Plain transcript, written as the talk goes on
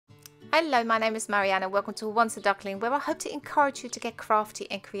Hello, my name is Marianne and welcome to Once a Duckling, where I hope to encourage you to get crafty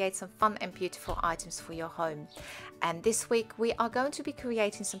and create some fun and beautiful items for your home. And this week we are going to be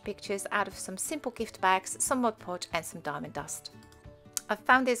creating some pictures out of some simple gift bags, some Mod Podge and some diamond dust. I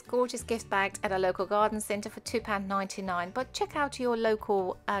found this gorgeous gift bag at a local garden centre for £2.99, but check out your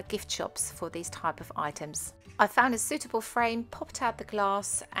local gift shops for these type of items. I found a suitable frame, popped out the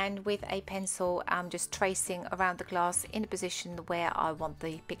glass, and with a pencil I'm just tracing around the glass in a position where I want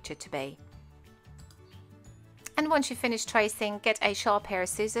the picture to be. And once you finish tracing, get a sharp pair of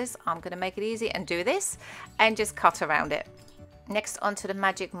scissors. I'm going to make it easy and do this and just cut around it. Next, onto the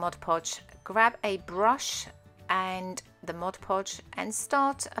magic Mod Podge. Grab a brush and the Mod Podge and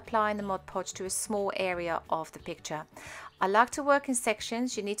start applying the Mod Podge to a small area of the picture. I like to work in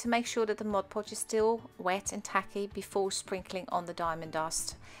sections. You need to make sure that the Mod Podge is still wet and tacky before sprinkling on the diamond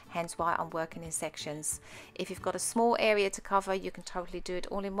dust, hence why I'm working in sections. If you've got a small area to cover, you can totally do it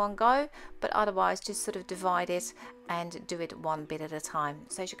all in one go, but otherwise just sort of divide it and do it one bit at a time.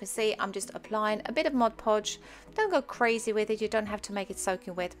 So as you can see, I'm just applying a bit of Mod Podge. Don't go crazy with it, you don't have to make it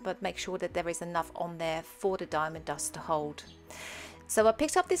soaking wet, but make sure that there is enough on there for the diamond dust to hold. So I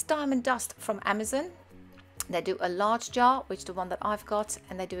picked up this diamond dust from Amazon. They do a large jar, which is the one that I've got,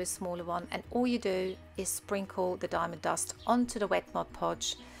 and they do a smaller one, and all you do is sprinkle the diamond dust onto the wet Mod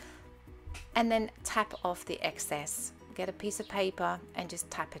Podge and then tap off the excess. Get a piece of paper and just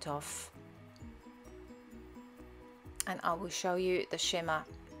tap it off, and I will show you the shimmer.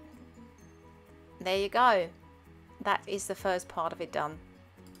 There you go. That is the first part of it done.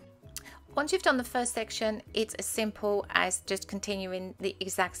 Once you've done the first section, it's as simple as just continuing the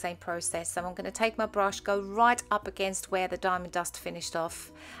exact same process. So I'm going to take my brush, go right up against where the diamond dust finished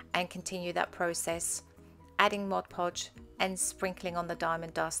off, and continue that process, adding Mod Podge and sprinkling on the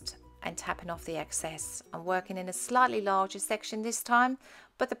diamond dust and tapping off the excess. I'm working in a slightly larger section this time,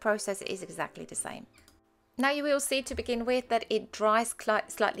 but the process is exactly the same. Now you will see to begin with that it dries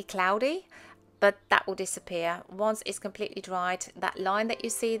slightly cloudy, but that will disappear once it's completely dried. That line that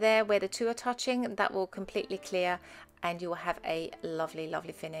you see there where the two are touching, that will completely clear and you will have a lovely,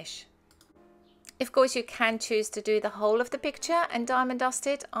 lovely finish. Of course, you can choose to do the whole of the picture and diamond dust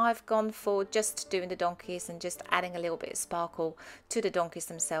it. I've gone for just doing the donkeys and just adding a little bit of sparkle to the donkeys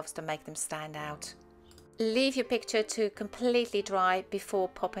themselves to make them stand out. Leave your picture to completely dry before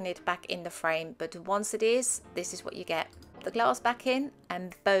popping it back in the frame, but once it is, this is what you get. The glass back in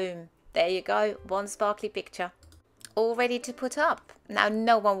and boom. There you go, one sparkly picture, all ready to put up. Now,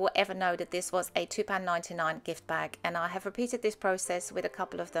 no one will ever know that this was a £2.99 gift bag, and I have repeated this process with a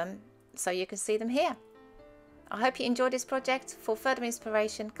couple of them, so you can see them here. I hope you enjoyed this project. For further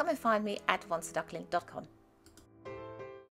inspiration, come and find me at onceaduckling.com.